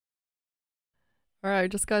Alright, I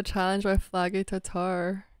just got challenged by Flaggy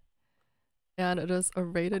Tatar, and it is a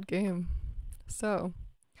rated game. So,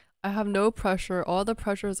 I have no pressure. All the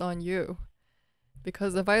pressure is on you.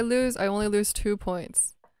 Because if I lose, I only lose 2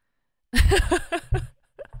 points.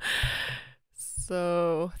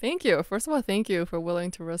 So, thank you. First of all, thank you for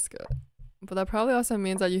willing to risk it. But that probably also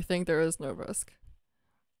means that you think there is no risk.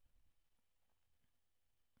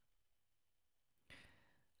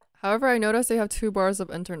 However, I noticed they have 2 bars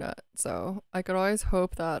of internet, so I could always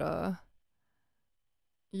hope that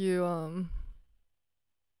you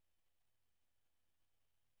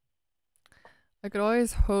I could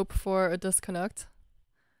always hope for a disconnect.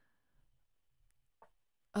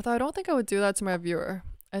 Although I don't think I would do that to my viewer.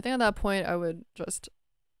 I think at that point I would just,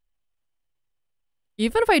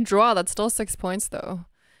 even if I draw, that's still 6 points though.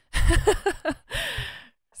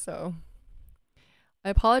 So I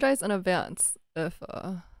apologize in advance if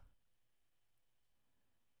I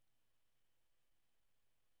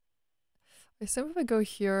assume if I go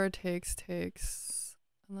here, takes,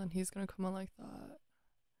 and then he's gonna come in like that.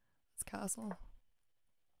 It's castle.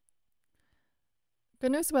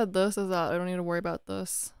 Good news about this is that I don't need to worry about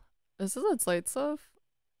this. Is this its light stuff?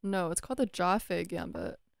 No, it's called the Jaffe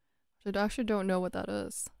Gambit. I actually don't know what that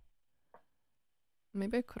is.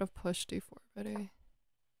 Maybe I could have pushed d4 already.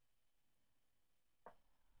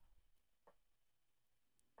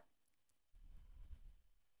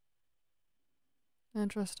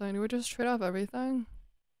 Interesting. Do we just trade off everything?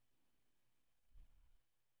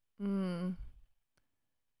 I'll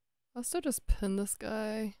still just pin this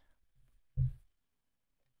guy.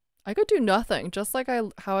 I could do nothing, just like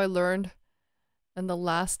how I learned in the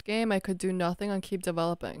last game. I could do nothing and keep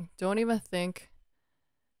developing. Don't even think.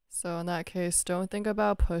 So in that case, don't think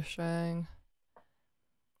about pushing.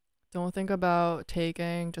 Don't think about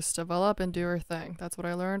taking. Just develop and do your thing. That's what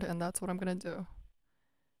I learned, and that's what I'm gonna do.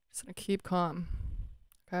 Just gonna keep calm.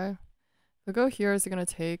 Okay? If I go here, is it gonna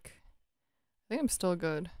take? I think I'm still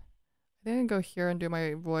good. I think I can go here and do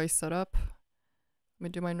my Roy setup. Let me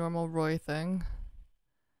do my normal Roy thing.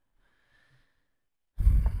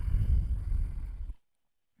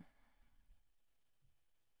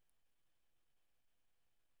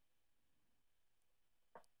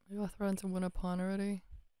 Maybe I'll throw in some win a pawn already.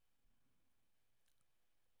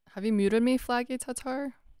 Have you muted me, Flaggy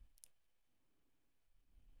Tatar?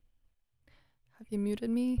 Have you muted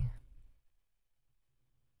me?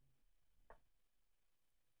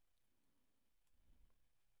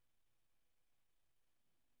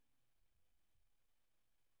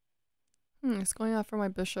 It's going after my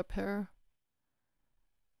bishop pair.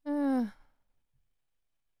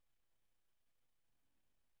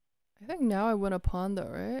 I think now I win a pawn though,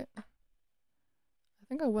 right? I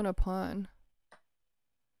think I win a pawn.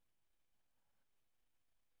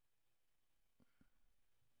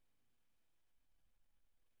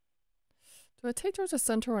 Do I take towards the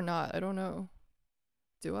center or not? I don't know.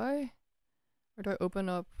 Do I? Or do I open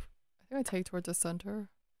up? I think I take towards the center.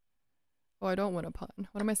 Oh, I don't win a pawn.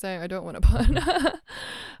 What am I saying? I don't win a pawn.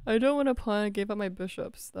 I don't win a pawn. I gave up my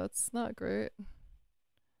bishops. That's not great.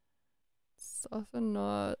 It's also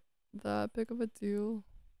not that big of a deal.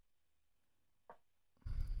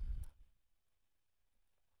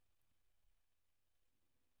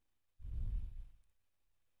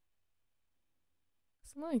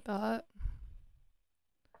 Something like that.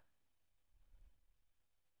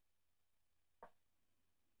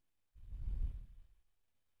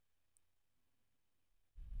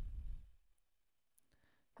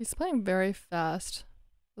 He's playing very fast,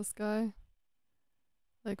 this guy.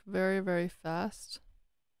 Like very, very fast.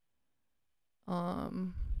 I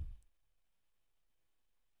think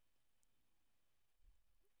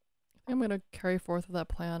I'm gonna carry forth with that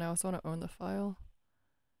plan. I also want to own the file.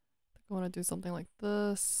 I think I want to do something like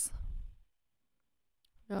this.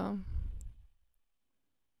 Yeah.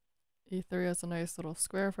 E3 is a nice little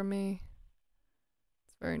square for me.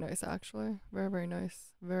 It's very nice actually. Very, very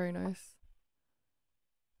nice. Very nice.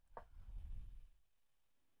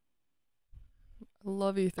 I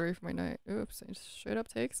love E3 for my knight. Oops, he just straight up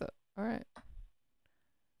takes it. Alright.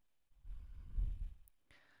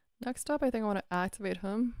 Next up, I think I want to activate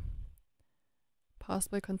him.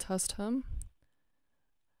 Possibly contest him.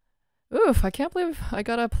 Oof, I can't believe I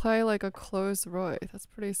gotta play like a closed Roy. That's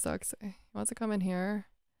pretty sexy. He wants to come in here.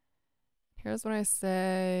 Here's when I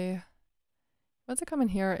say, he wants to come in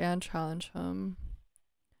here and challenge him.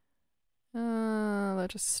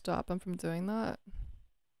 Let's just stop him from doing that.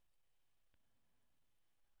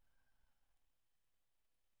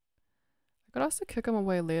 I could also kick him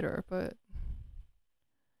away later, but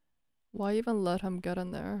why even let him get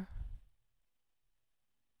in there?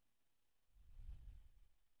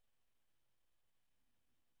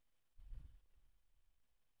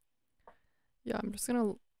 Yeah, I'm just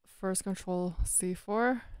gonna first control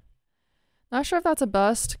c4. Not sure if that's a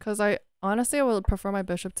best, because I would prefer my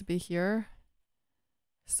bishop to be here.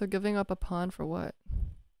 So giving up a pawn for what?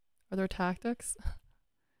 Are there tactics?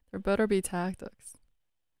 There better be tactics.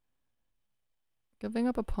 Giving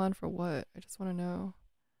up a pawn for what? I just want to know.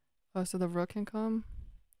 Oh, so the rook can come?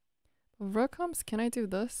 The rook comes, can I do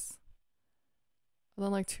this? And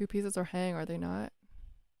then like two pieces are hang, are they not?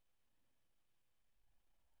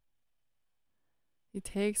 He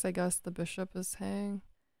takes, I guess the bishop is hang.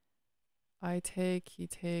 I take, he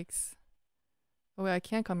takes. Oh wait, I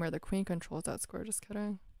can't come here. The queen controls that square. Just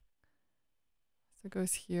kidding. So it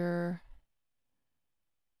goes here.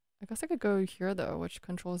 I guess I could go here though, which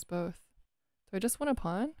controls both. Do I just win a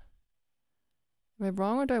pawn? Am I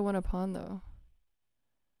wrong or do I win a pawn though?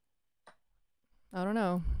 I don't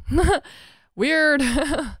know. Weird.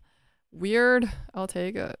 Weird. I'll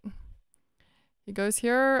take it. He goes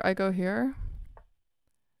here. I go here.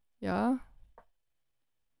 Yeah.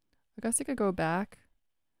 I guess he could go back.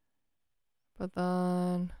 But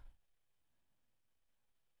then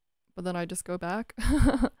I just go back.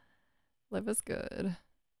 Life is good.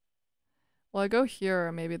 Well, I go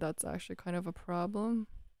here. Maybe that's actually kind of a problem.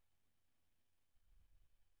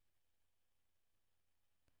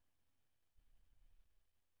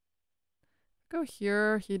 Go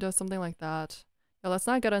here. He does something like that. Yeah, let's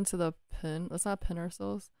not get into the pin. Let's not pin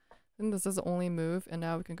ourselves. I think this is the only move, and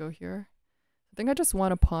now we can go here. I think I just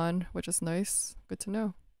want a pawn, which is nice. Good to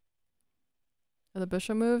know. And the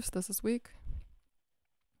bishop moves. This is weak.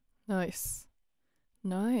 Nice.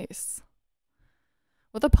 Nice.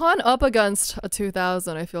 With a pawn up against a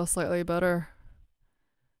 2000, I feel slightly better.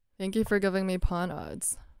 Thank you for giving me pawn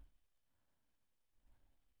odds.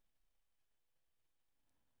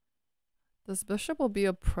 This bishop will be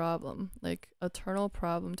a problem, like eternal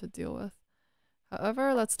problem to deal with.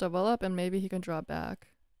 However, let's develop and maybe he can draw back.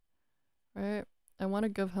 Right? I want to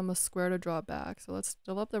give him a square to draw back. So let's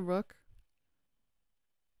develop the rook.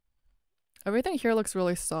 Everything here looks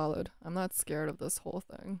really solid. I'm not scared of this whole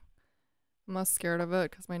thing. I'm not scared of it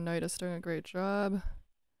because my knight is doing a great job.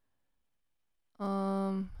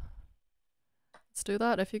 Let's do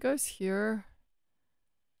that. If he goes here,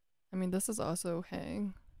 I mean, this is also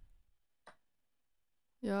hang.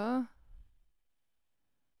 Yeah.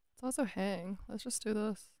 It's also hang. Let's just do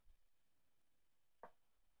this.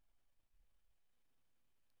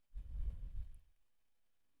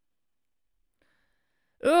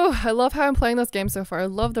 Ooh, I love how I'm playing this game so far. I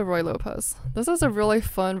love the Roy Lopez. This is a really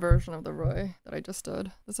fun version of the Roy that I just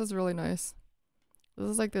did. This is really nice. This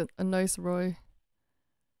is like a nice Roy.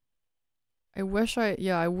 I wish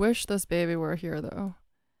this baby were here though.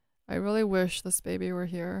 I really wish this baby were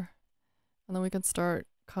here. And then we can start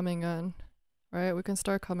coming in. Right? We can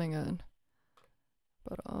start coming in.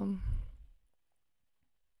 But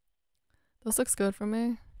this looks good for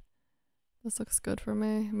me. This looks good for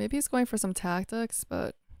me. Maybe he's going for some tactics,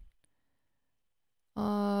 but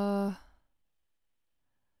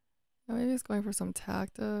maybe he's going for some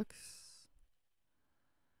tactics.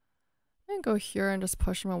 I can go here and just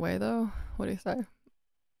push him away though. What do you say?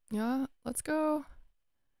 Yeah, let's go.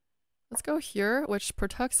 Let's go here, which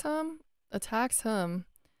protects him, attacks him,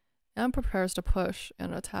 and prepares to push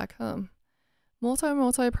and attack him.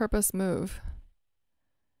 Multi-purpose move.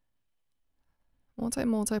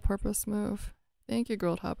 Multi-purpose move. Thank you,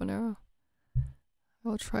 Girl Habanero.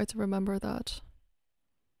 I'll try to remember that.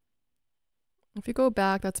 If you go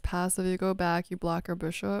back, that's passive. You go back, you block our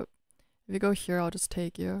bishop. If you go here, I'll just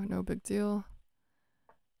take you. No big deal.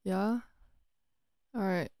 Yeah?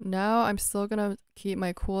 Alright, now I'm still gonna keep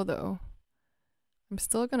my cool though. I'm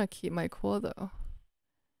still gonna keep my cool though.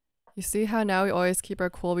 You see how now we always keep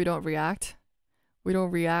our cool, we don't react? We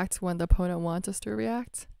don't react when the opponent wants us to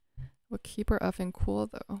react? We'll keep her effing cool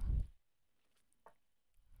though.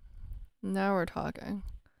 Now we're talking.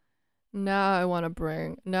 Now I want to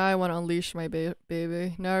unleash my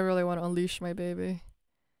baby. Now I really want to unleash my baby.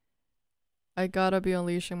 I gotta be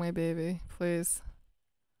unleashing my baby, please.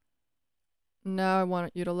 Now I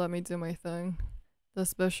want you to let me do my thing.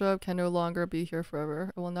 This bishop can no longer be here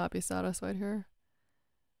forever. I will not be satisfied here.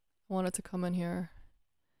 I want it to come in here.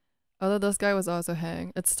 Although this guy was also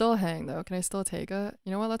hang. It's still hang though. Can I still take it?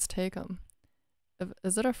 You know what? Let's take him.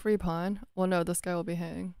 Is it a free pawn? Well, no, this guy will be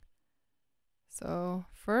hang. So,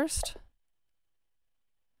 first...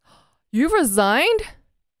 You resigned?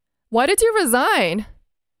 Why did you resign?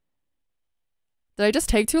 Did I just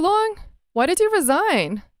take too long? Why did you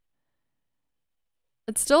resign?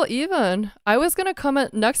 It's still even. I was gonna come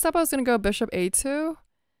at... Next up, I was gonna go bishop a2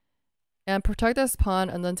 and protect this pawn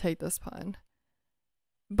and then take this pawn.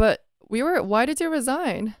 But why did you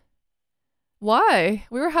resign? Why?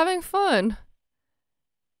 We were having fun.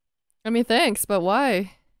 I mean, thanks, but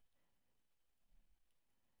why?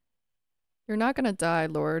 You're not gonna die,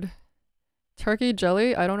 Lord. Turkey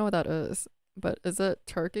jelly? I don't know what that is, but is it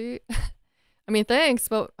turkey? I mean, thanks,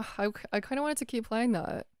 but I kind of wanted to keep playing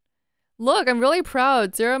that. Look, I'm really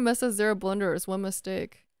proud. 0 misses, 0 blunders, 1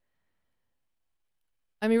 mistake.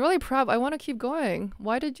 I mean, really proud. I want to keep going.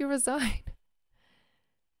 Why did you resign?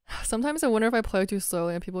 Sometimes I wonder if I play too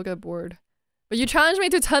slowly and people get bored. But you challenged me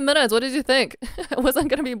to 10 minutes. What did you think? It wasn't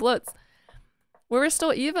gonna be blitz. We were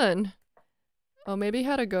still even. Oh, maybe he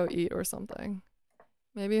had to go eat or something.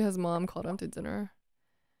 Maybe his mom called him to dinner.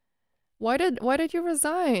 Why did you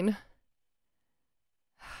resign?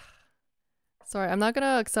 Sorry, I'm not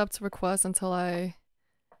gonna accept requests until I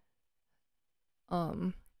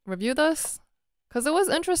review this. Cause it was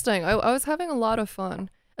interesting. I was having a lot of fun.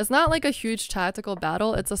 It's not like a huge tactical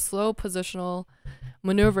battle, it's a slow positional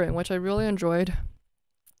maneuvering, which I really enjoyed.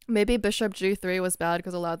 Maybe bishop g3 was bad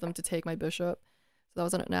because it allowed them to take my bishop. So that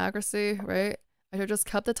was an inaccuracy, right? I should have just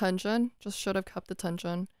kept the tension. Just should have kept the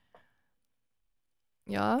tension.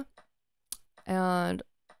 Yeah. And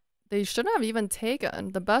they shouldn't have even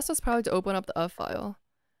taken. The best was probably to open up the F file.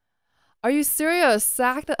 Are you serious?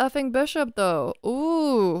 Sack the effing bishop though.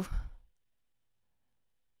 Ooh.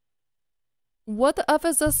 What the F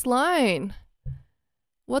is this line?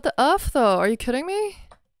 What the F though? Are you kidding me?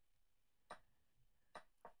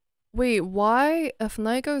 Wait, why? If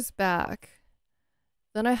knight goes back,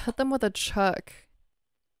 then I hit them with a check.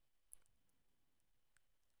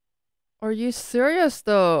 Are you serious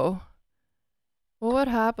though? What would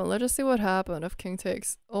happen? Let's just see what happened if king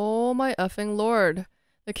takes. Oh my effing lord.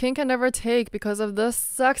 The king can never take because of this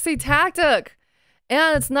sexy tactic.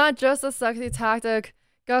 And it's not just a sexy tactic.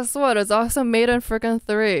 Guess what? It's also mate in frickin'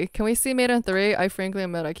 3. Can we see mate in 3? I frankly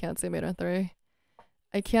admit I can't see mate in 3.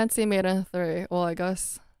 I can't see mate in 3. Well, I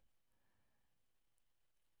guess.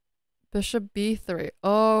 Bishop b3.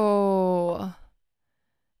 Oh.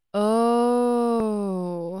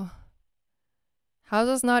 Oh. How's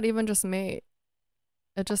this not even just mate?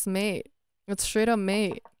 It just mate. It's straight up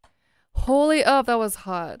mate. Holy up, that was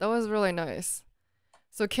hot. That was really nice.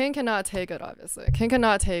 So king cannot take it, obviously. King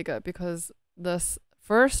cannot take it because this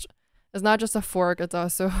first is not just a fork, it's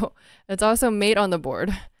also mate on the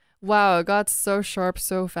board. Wow, it got so sharp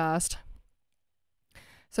so fast.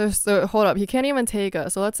 So hold up, he can't even take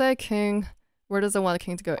it. So let's say king, where does it want the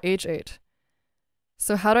king to go? h8.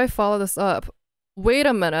 So how do I follow this up? Wait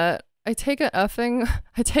a minute. I take a effing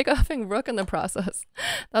rook in the process.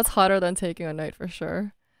 That's hotter than taking a knight for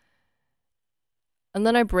sure. And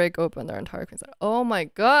then I break open their entire queen side. Oh my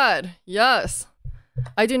god, yes.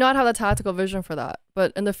 I do not have the tactical vision for that,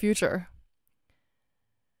 but in the future.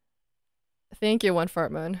 Thank you, One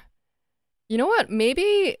Fartman. You know what?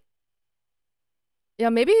 Maybe... Yeah,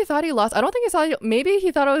 maybe he thought he lost. I don't think he saw... Maybe he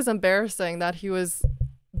thought it was embarrassing that he was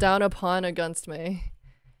down a pawn against me.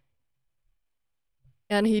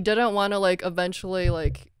 And he didn't want to, like, eventually,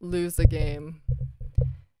 like, lose the game.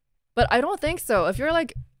 But I don't think so. If you're,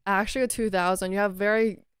 like, actually a 2000, you have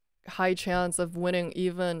very high chance of winning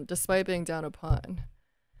even despite being down a pawn.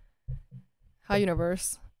 Hi,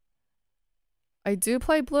 universe. I do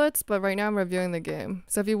play Blitz, but right now I'm reviewing the game.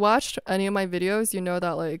 So if you watched any of my videos, you know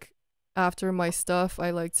that, like, after my stuff,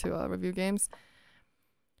 I like to review games.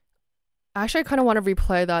 Actually, I kind of want to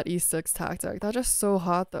replay that e6 tactic. That's just so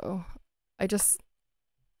hot, though.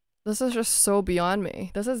 This is just so beyond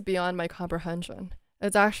me. This is beyond my comprehension.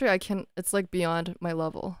 It's actually, it's like beyond my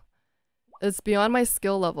level. It's beyond my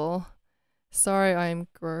skill level. Sorry, I'm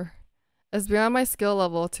Gur. It's beyond my skill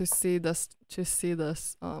level to see this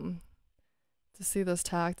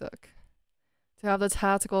tactic. To have the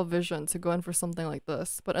tactical vision to go in for something like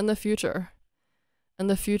this. But in the future, I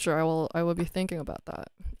will be thinking about that.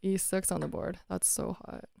 E6 on the board. That's so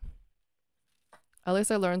hot. At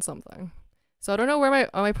least I learned something. So I don't know where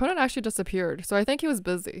my opponent actually disappeared. So I think he was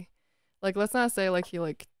busy. Like, let's not say like he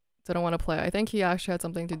like didn't want to play. I think he actually had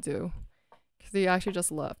something to do. Because he actually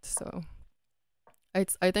just left. So I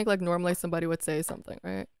think like normally somebody would say something,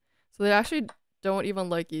 right? So they actually don't even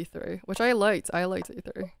like e3, which I liked. I liked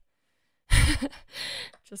e3.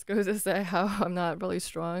 Just goes to say how I'm not really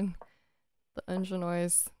strong. The engine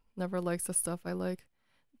noise never likes the stuff I like.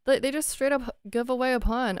 They just straight up give away a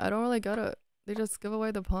pawn. I don't really get it. They just give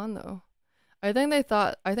away the pawn though. I think they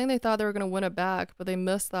thought they were gonna win it back, but they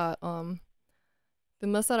missed that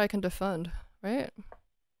I can defend, right?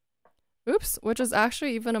 Oops, which is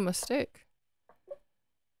actually even a mistake.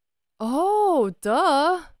 Oh,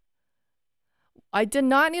 duh. I did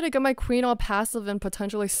not need to get my queen all passive and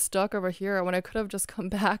potentially stuck over here when I could have just come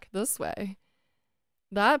back this way.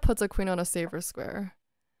 That puts a queen on a safer square.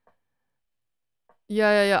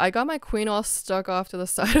 Yeah. I got my queen all stuck off to the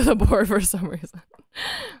side of the board for some reason.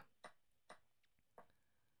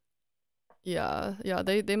 Yeah,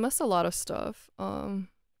 they missed a lot of stuff.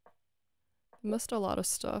 Missed a lot of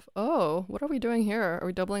stuff. Oh, what are we doing here? Are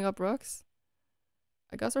we doubling up rooks?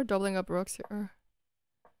 I guess we're doubling up rooks here.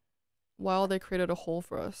 While they created a hole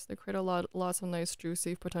for us. They created lots of nice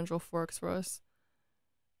juicy potential forks for us.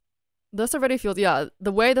 This already feels, yeah,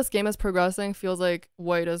 the way this game is progressing feels like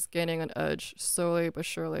white is gaining an edge. Slowly but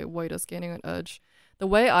surely, white is gaining an edge. The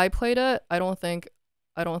way I played it, I don't think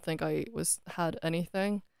I had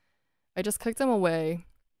anything. I just kicked him away.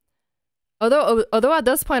 Although at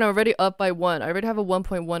this point I'm already up by 1. I already have a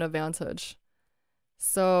 1.1 advantage.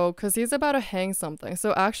 So, because he's about to hang something.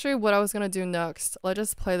 So actually what I was going to do next, let's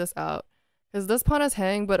just play this out. Because this pawn is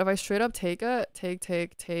hang, but if I straight up take it,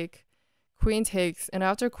 take, queen takes, and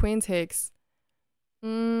after queen takes,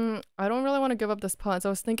 I don't really want to give up this pawn. So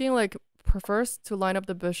I was thinking like, first to line up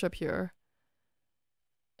the bishop here.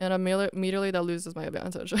 And immediately that loses my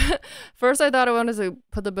advantage. First I thought I wanted to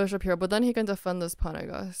put the bishop here, but then he can defend this pawn, I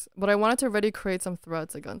guess. But I wanted to already create some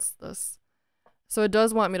threats against this. So it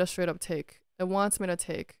does want me to straight up take. It wants me to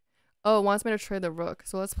take. Oh, it wants me to trade the rook.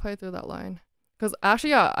 So let's play through that line. Because actually,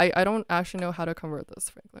 yeah, I don't actually know how to convert this,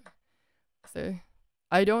 frankly. See?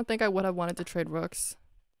 I don't think I would have wanted to trade rooks.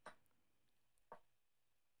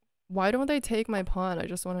 Why don't they take my pawn? I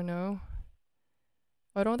just want to know.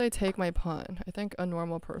 Why don't they take my pawn? I think a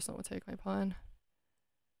normal person would take my pawn.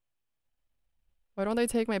 Why don't they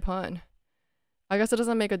take my pawn? I guess it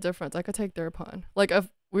doesn't make a difference. I could take their pawn. Like, if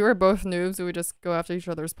we were both noobs, we would just go after each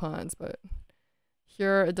other's pawns, but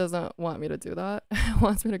here it doesn't want me to do that. It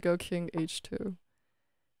wants me to go king h2.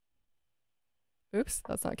 Oops,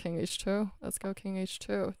 that's not king h2. Let's go king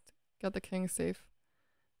h2. Get the king safe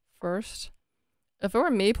first. If it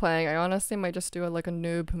were me playing, I honestly might just do like a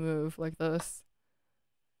noob move like this.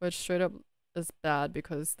 Which straight up is bad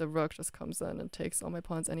because the rook just comes in and takes all my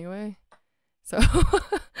pawns anyway. So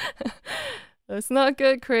it's not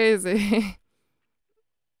good crazy.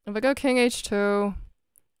 If I go king h2,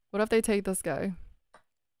 what if they take this guy?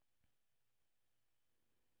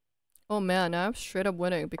 Oh man, now I'm straight up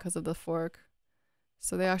winning because of the fork.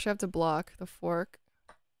 So they actually have to block the fork.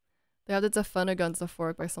 They have to defend against the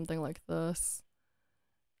fork by something like this.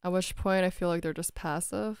 At which point I feel like they're just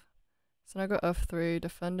passive. So now I go f3,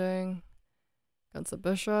 defending against the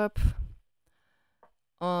bishop.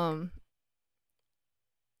 At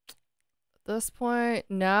this point,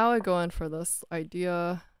 now I go in for this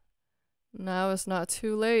idea. Now it's not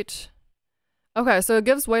too late. Okay, so it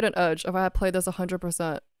gives white an edge if I had played this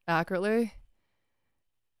 100% accurately.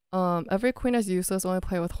 Every queen is useless, only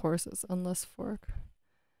play with horses, unless fork.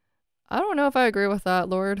 I don't know if I agree with that,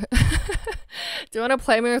 Lord. Do you want to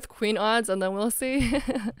play me with queen odds and then we'll see?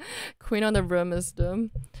 Queen on the rim is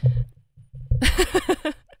dim.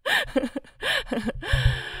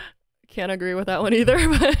 Can't agree with that one either,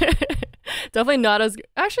 but definitely not as...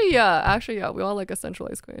 Actually, yeah. We all like a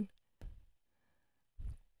centralized queen.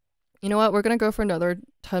 You know what? We're going to go for another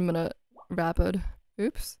 10-minute rapid.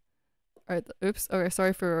 Oops. Alright, oops. Okay,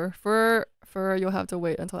 sorry for you'll have to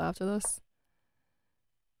wait until after this.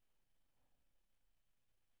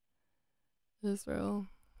 Israel.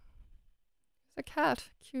 It's a cat.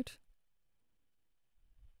 Cute.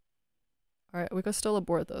 Alright, we could still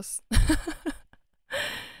abort this.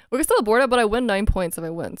 We could still abort it, but I win 9 points if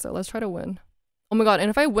I win, so let's try to win. Oh my god,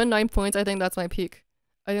 and if I win 9 points, I think that's my peak.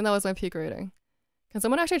 I think that was my peak rating. Can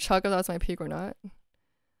someone actually check if that's my peak or not?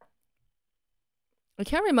 I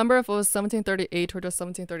can't remember if it was 1738 or just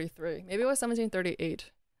 1733. Maybe it was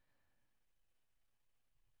 1738.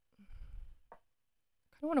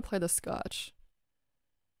 I want to play the Scotch.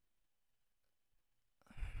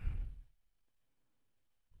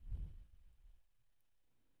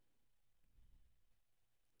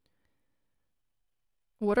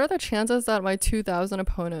 What are the chances that my 2000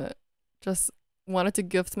 opponent just wanted to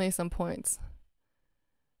gift me some points?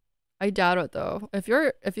 I doubt it though. If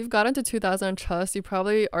you've gotten to 2000 in chess, you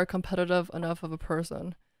probably are competitive enough of a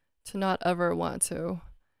person to not ever want to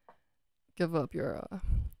give up your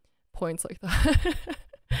points like that.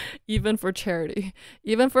 Even for charity.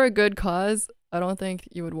 Even for a good cause, I don't think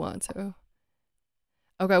you would want to.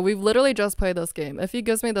 Okay, we've literally just played this game. If he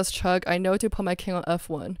gives me this chug, I know to put my king on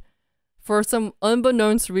f1. For some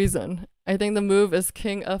unbeknownst reason, I think the move is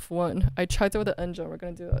king f1. I checked it with the engine. We're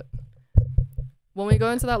gonna do it. When we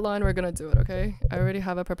go into that line, we're gonna do it, okay? I already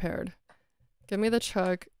have it prepared. Give me the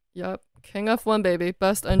chug. Yep. King f1, baby.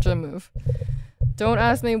 Best engine move. Don't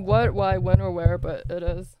ask me what, why, when, or where, but it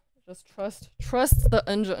is. Just trust the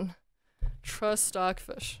engine. Trust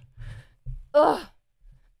stockfish. Ugh.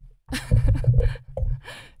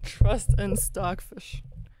 Trust in stockfish.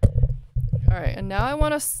 All right, and now I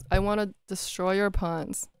want to destroy your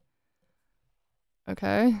pawns.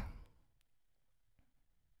 Okay.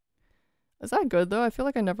 Is that good though? I feel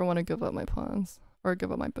like I never want to give up my pawns or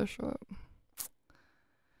give up my bishop.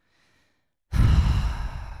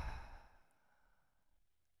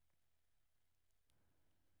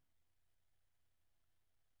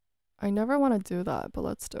 I never want to do that, but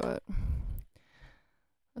let's do it.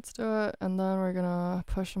 Let's do it, and then we're gonna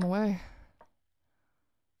push him away.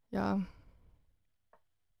 Yeah.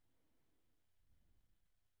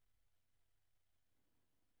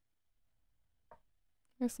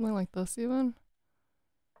 Maybe something like this even.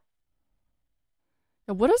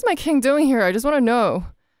 Yeah, what is my king doing here? I just want to know.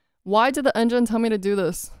 Why did the engine tell me to do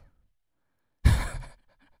this?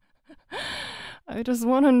 I just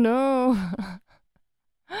want to know.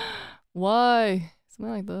 Why?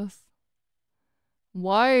 Something like this.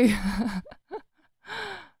 Why?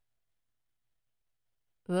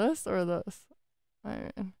 This or this?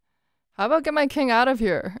 Alright. How about get my king out of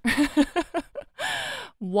here?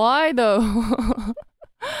 Why though?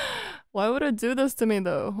 Why would it do this to me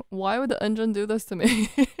though? Why would the engine do this to me?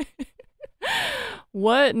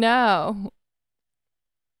 What now?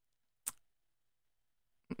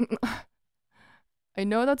 I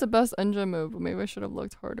know that's a best engine move, but maybe I should have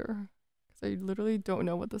looked harder. Because I literally don't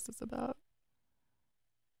know what this is about.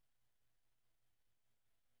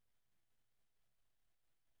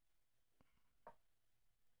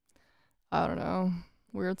 I don't know.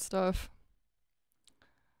 Weird stuff.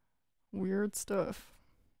 Weird stuff.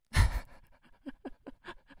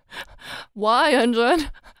 Why, engine?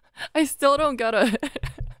 I still don't get it.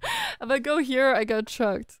 If I go here, I get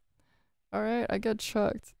chucked. Alright, I get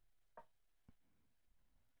chucked.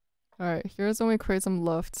 Alright, here's when we create some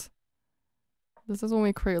left. This is when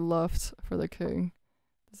we create left for the king.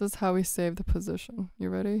 This is how we save the position. You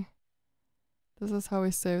ready? This is how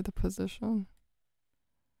we save the position.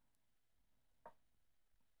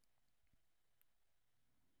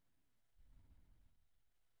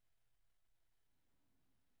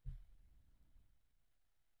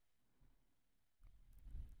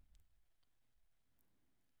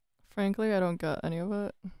 Frankly, I don't get any of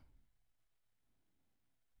it.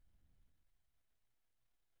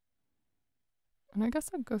 And I guess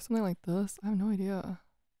I'd go something like this. I have no idea.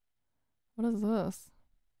 What is this?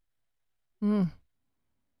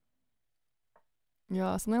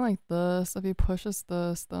 Yeah, something like this. If he pushes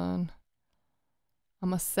this, then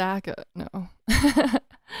I'ma sack it. No.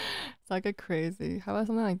 Sack it crazy. How about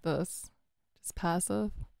something like this? Just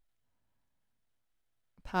passive.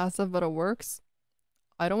 Passive, but it works.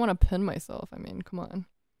 I don't want to pin myself. I mean, come on.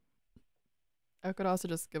 I could also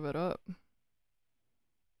just give it up.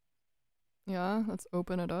 Yeah, let's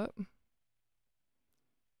open it up.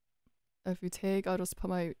 If you take, I'll just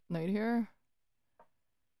put my knight here.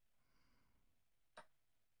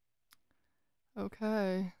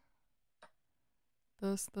 Okay.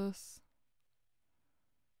 This.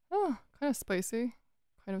 Oh, kind of spicy.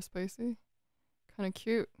 Kind of spicy. Kind of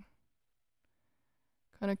cute.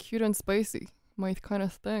 Kind of cute and spicy. My kind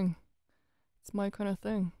of thing. It's my kind of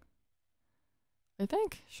thing. I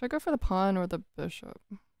think. Should I go for the pawn or the bishop?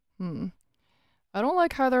 I don't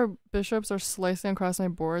like how their bishops are slicing across my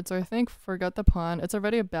board, so I think forget the pawn. It's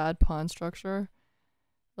already a bad pawn structure.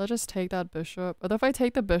 Let's just take that bishop. Although if I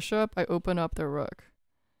take the bishop, I open up their rook.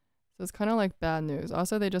 So it's kind of like bad news.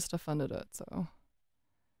 Also, they just defended it, so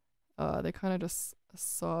they kind of just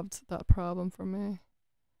solved that problem for me.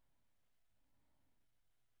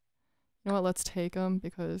 You know what? Let's take them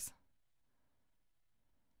because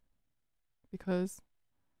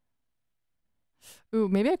ooh,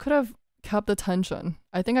 maybe I could have kept the tension.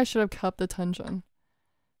 I think I should have kept the tension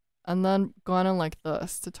and then gone in like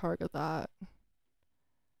this to target that.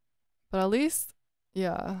 But at least,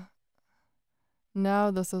 yeah.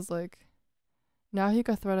 Now this is like, now he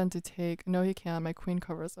could threaten to take. No, he can't. My queen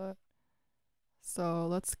covers it. So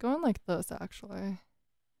let's go in like this, actually.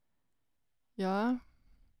 Yeah.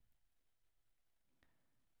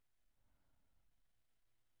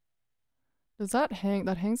 Does that hang?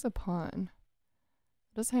 That hangs a pawn.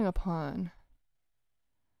 It does hang a pawn.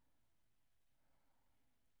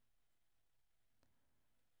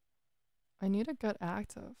 I need to get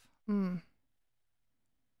active. Can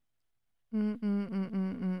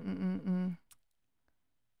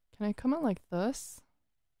I come in like this?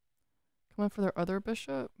 Come in for their other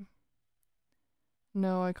bishop?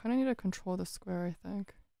 No, I kind of need to control the square, I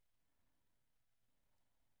think.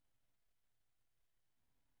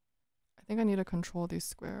 I think I need to control these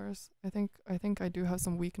squares. I think I do have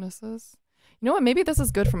some weaknesses. You know what? Maybe this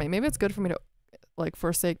is good for me. Maybe it's good for me to like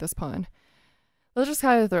forsake this pawn. Let's just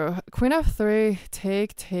kind of throw queen f3,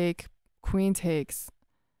 take, queen takes.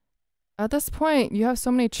 At this point, you have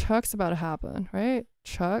so many chucks about to happen, right?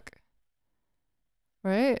 Chuck,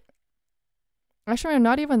 right? Actually,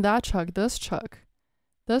 not even that chuck. This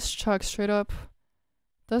chuck straight up.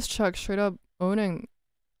 This chuck straight up owning.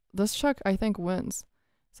 This chuck, I think, wins.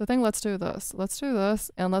 So I think let's do this. Let's do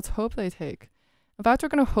this, and let's hope they take. In fact, we're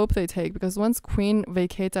gonna hope they take because once queen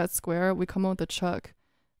vacates that square, we come in with the chuck,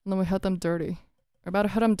 and then we hit them dirty. We're about to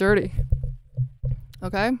hit them dirty.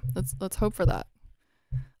 Okay, let's hope for that.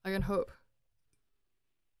 I can hope.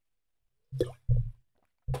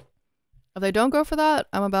 If they don't go for that,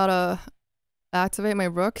 I'm about to activate my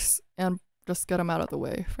rooks and just get them out of the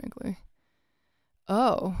way, frankly.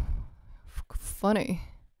 Oh, funny.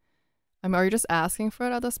 Are you just asking for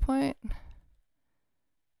it at this point?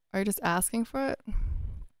 Are you just asking for it?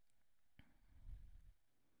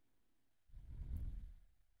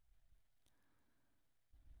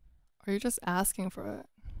 Are you just asking for it?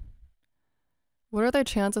 What are the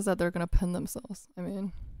chances that they're gonna pin themselves? I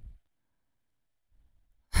mean,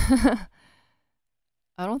 I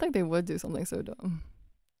don't think they would do something so dumb.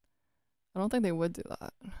 I don't think they would do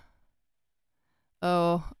that.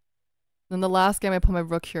 Oh, then the last game I put my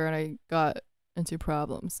rook here and I got into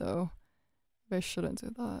problems, so I shouldn't do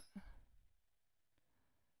that.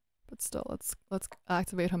 But still, let's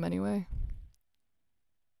activate him anyway.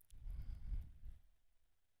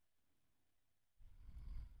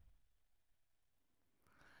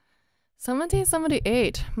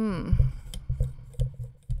 $17.78.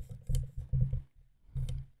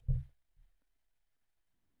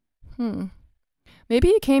 Maybe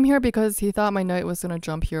he came here because he thought my knight was gonna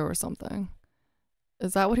jump here or something.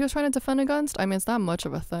 Is that what he was trying to defend against? I mean, it's not much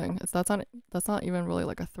of a thing. That's not even really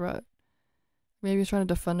like a threat. Maybe he's trying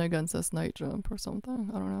to defend against this knight jump or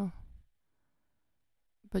something. I don't know.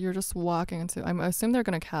 But you're just walking into. I assume they're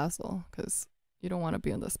gonna castle because you don't want to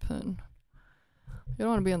be in this pin. You don't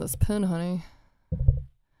want to be in this pin, honey.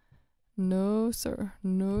 No, sir.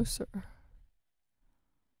 No, sir.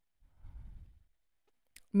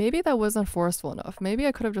 Maybe that wasn't forceful enough. Maybe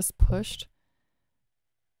I could have just pushed.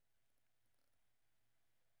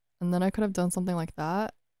 And then I could have done something like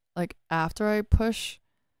that. Like after I push.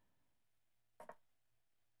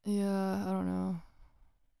 Yeah, I don't know.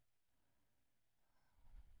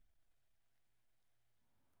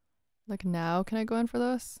 Like now, can I go in for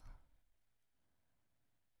this?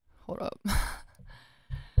 Hold up.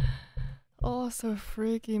 Oh, so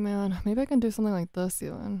freaky, man. Maybe I can do something like this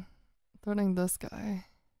even. Threatening this guy.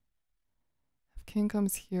 If king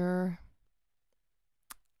comes here.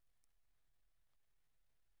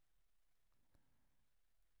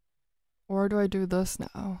 Or do I do this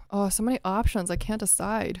now? Oh, so many options. I can't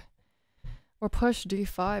decide. Or push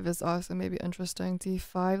d5 is also maybe interesting.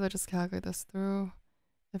 d5, let's just calculate this through.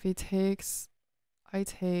 If he takes, I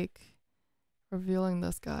take. Revealing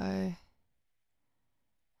this guy.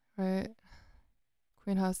 Right?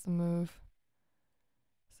 Queen has to move.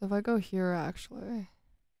 So if I go here, actually.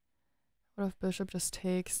 What if bishop just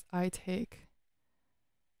takes, I take.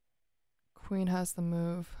 Queen has to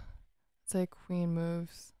move. Let's say queen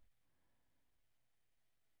moves.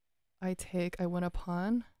 I take, I win a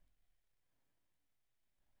pawn.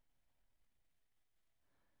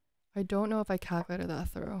 I don't know if I calculated that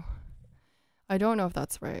through. I don't know if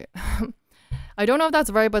that's right. I don't know if that's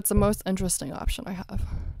right, but it's the most interesting option I have.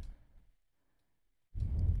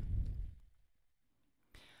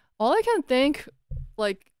 All I can think,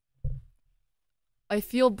 like, I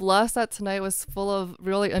feel blessed that tonight was full of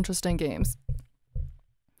really interesting games.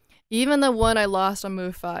 Even the one I lost on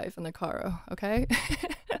move 5 in the Caro, okay?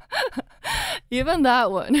 Even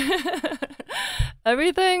that one.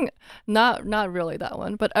 Everything, not really that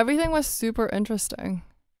one, but everything was super interesting.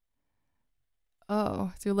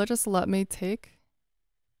 Oh, so let's just let me take.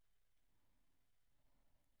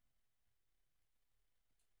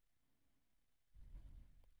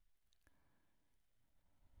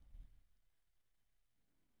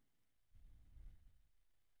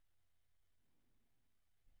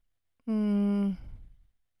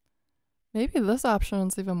 Maybe this option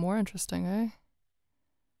is even more interesting, eh?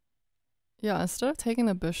 Yeah, instead of taking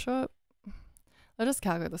the bishop, let's just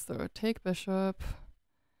calculate this through. Take bishop,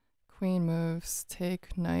 queen moves,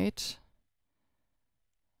 take knight.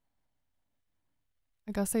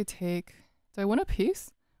 I guess I take. Do I win a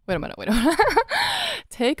piece? Wait a minute, wait a minute.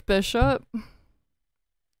 Take bishop.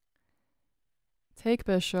 Take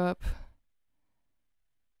bishop.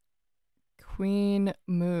 Queen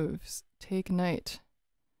moves. Take knight.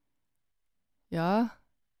 Yeah?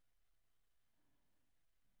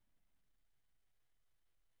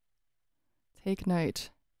 Take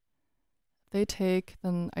knight. If they take,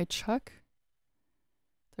 then I check.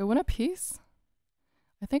 Do I win a piece?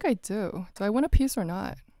 I think I do. Do I win a piece or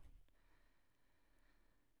not?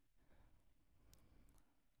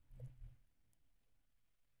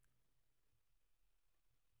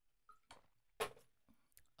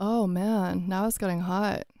 Oh man, now it's getting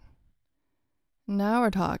hot. Now we're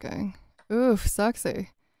talking. Oof, sexy.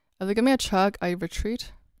 If they give me a check, I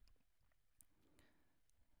retreat.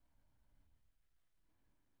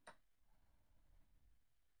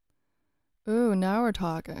 Ooh, now we're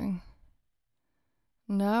talking.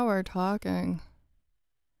 Now we're talking.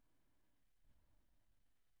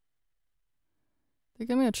 They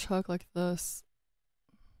give me a check like this.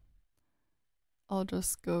 I'll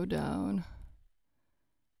just go down.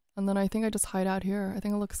 And then I think I just hide out here. I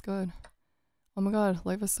think it looks good. Oh my god,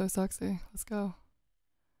 life is so sexy. Let's go.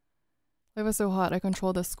 Life is so hot. I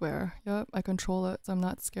control this square. Yep, I control it, so I'm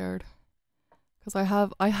not scared. Because I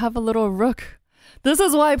have a little rook. This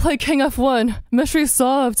is why I play King F1. Mystery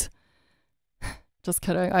solved. Just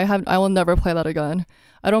kidding. I will never play that again.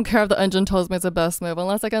 I don't care if the engine tells me it's the best move.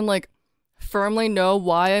 Unless I can like firmly know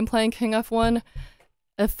why I'm playing King F1.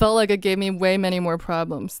 It felt like it gave me way many more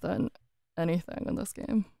problems than anything in this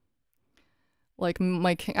game. Like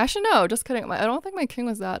my king. Actually, no, just kidding. I don't think my king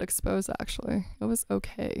was that exposed, actually. It was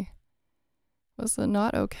okay. Was it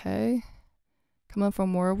not okay? Coming from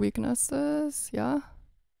more weaknesses? Yeah?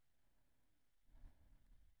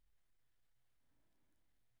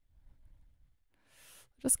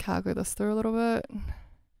 Just calculate this through a little bit.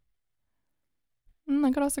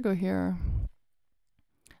 I could also go here.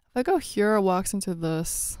 If I go here, it walks into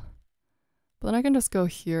this. But then I can just go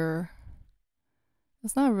here.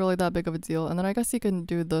 It's not really that big of a deal. And then I guess you can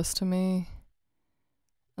do this to me.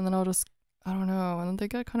 And then I'll just, I don't know. And then they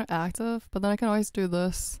get kind of active. But then I can always do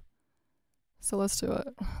this. So let's do it.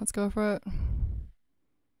 Let's go for it.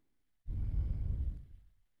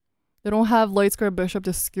 They don't have light square bishop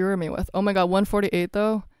to skewer me with. Oh my god, 148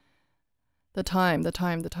 though. The time. Not the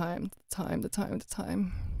time.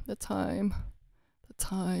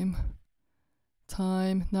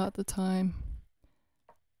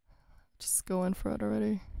 Just go in for it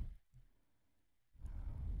already.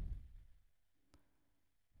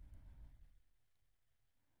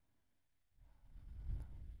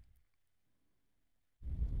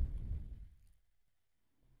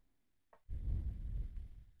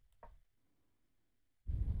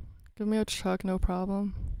 Give me a check, no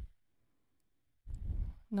problem.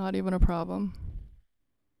 Not even a problem.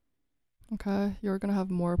 Okay, you're gonna have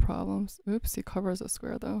more problems. Oops, he covers a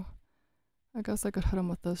square though. I guess I could hit him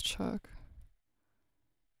with this check.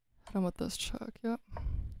 Hit him with this check, yep.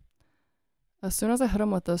 As soon as I hit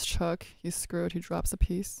him with this check, he's screwed. He drops a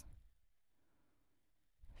piece.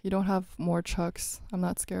 You don't have more chucks. I'm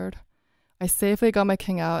not scared. I safely got my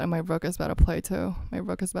king out and my rook is about to play too. My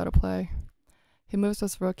rook is about to play. He moves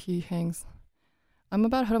this rook, he hangs. I'm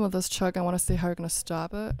about to hit him with this check. I want to see how you're going to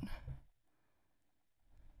stop it.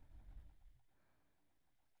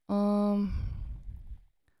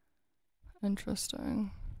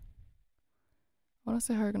 Interesting. I want to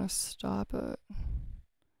see how you're going to stop it.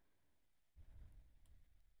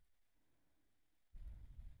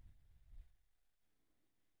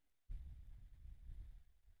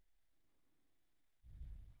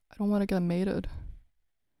 I don't want to get mated.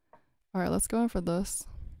 Alright, let's go in for this.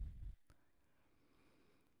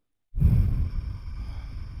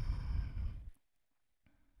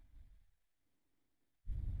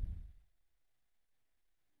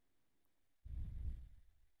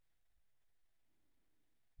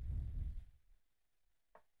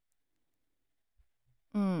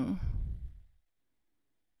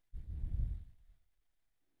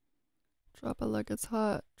 Drop it like it's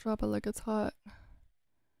hot. Drop it like it's hot.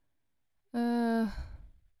 How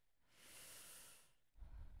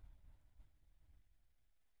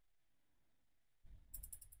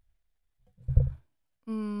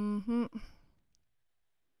am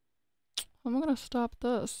I gonna stop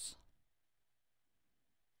this?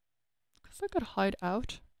 Cause I could hide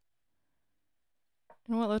out.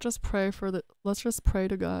 You know what? Let's just pray to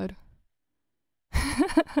God.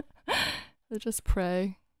 Let's just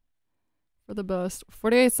pray for the best.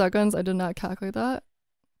 48 seconds. I did not calculate that.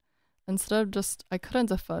 Instead of just, I couldn't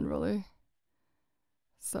defend really.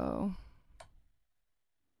 So.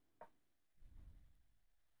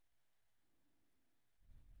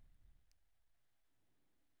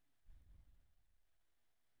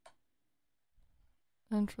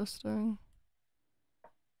 Interesting.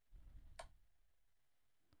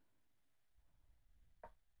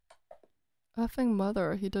 Effing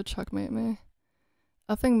mother, he did checkmate me.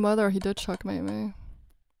 Effing mother, he did checkmate me.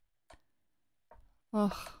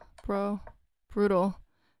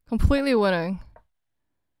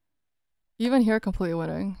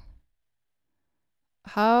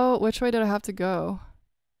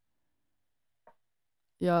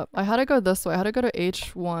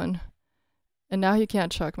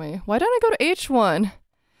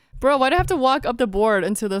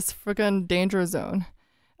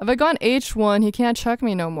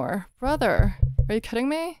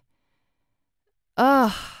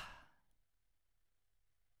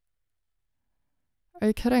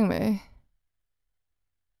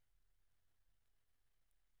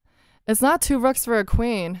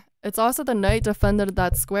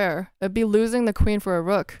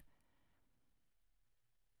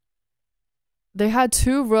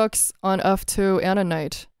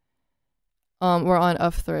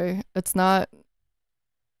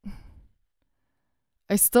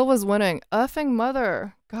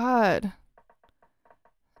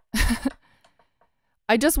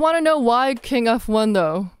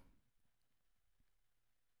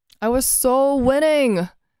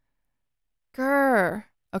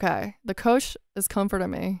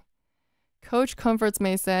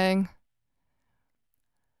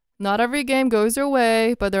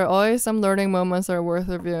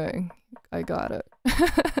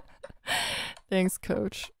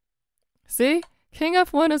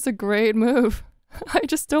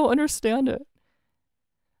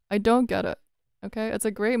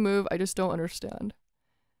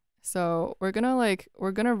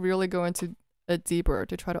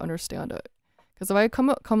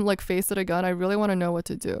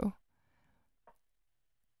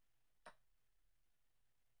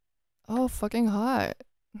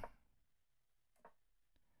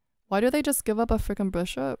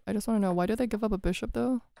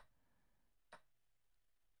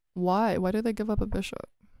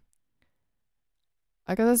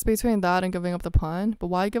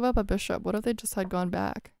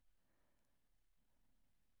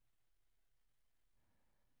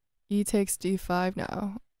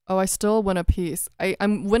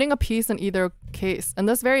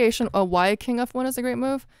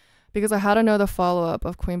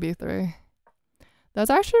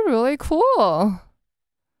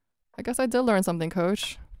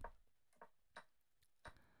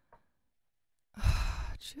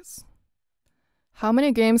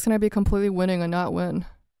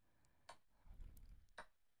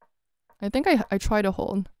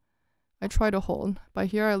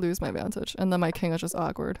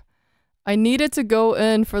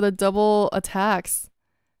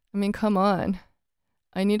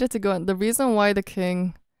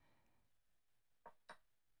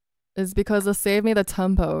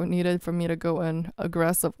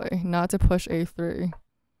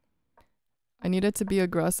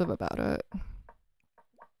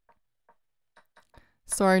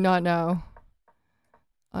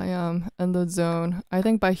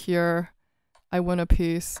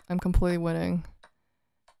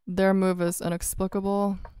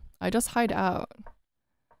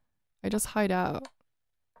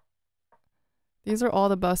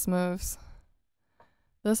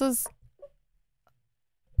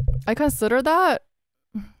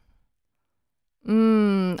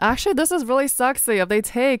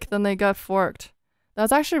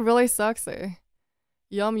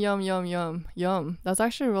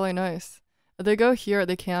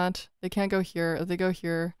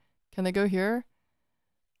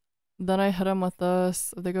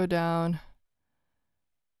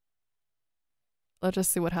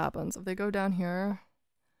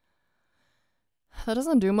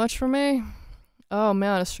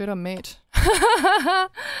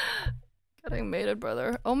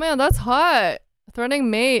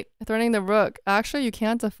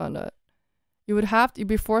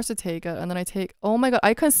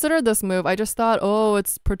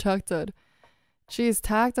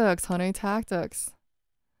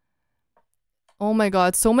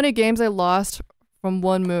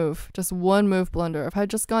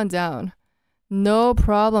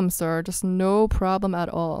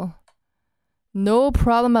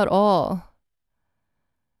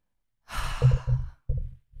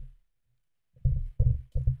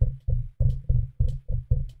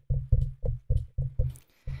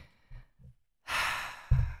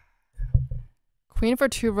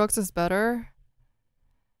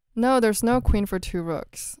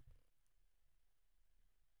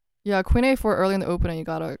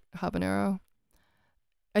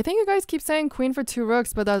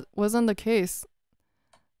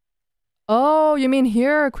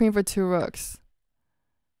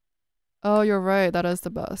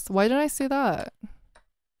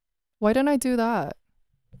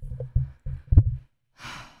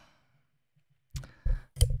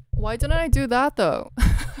 Why didn't I do that though?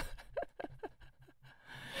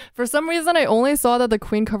 For some reason, I only saw that the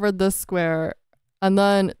queen covered this square, and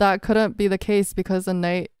then that couldn't be the case because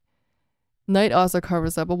the knight also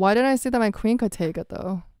covers it. But why didn't I see that my queen could take it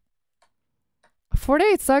though?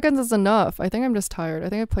 48 seconds is enough. I think I'm just tired. I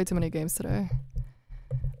think I played too many games today.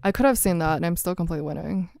 I could have seen that, and I'm still completely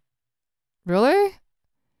winning. Really?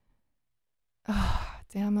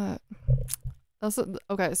 Damn it.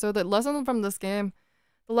 Okay, so the lesson from this game,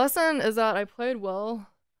 the lesson is that I played well,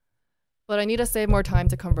 but I need to save more time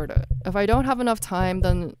to convert it. If I don't have enough time,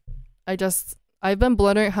 then I've been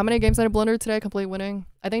blundering. How many games did I blunder today? Complete winning?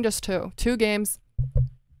 I think just two. 2 games.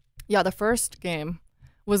 Yeah, the first game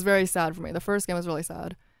was very sad for me. The first game was really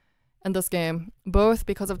sad. And this game, both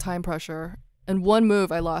because of time pressure. And one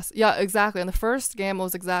move I lost. Yeah, exactly. And the first game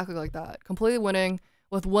was exactly like that. Completely winning.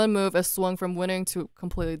 With one move, I swung from winning to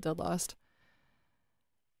completely dead lost.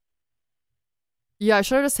 Yeah, I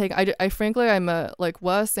should have just taken. I frankly, I'm like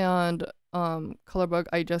Wes and Color Book.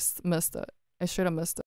 I just missed it. I should have missed it.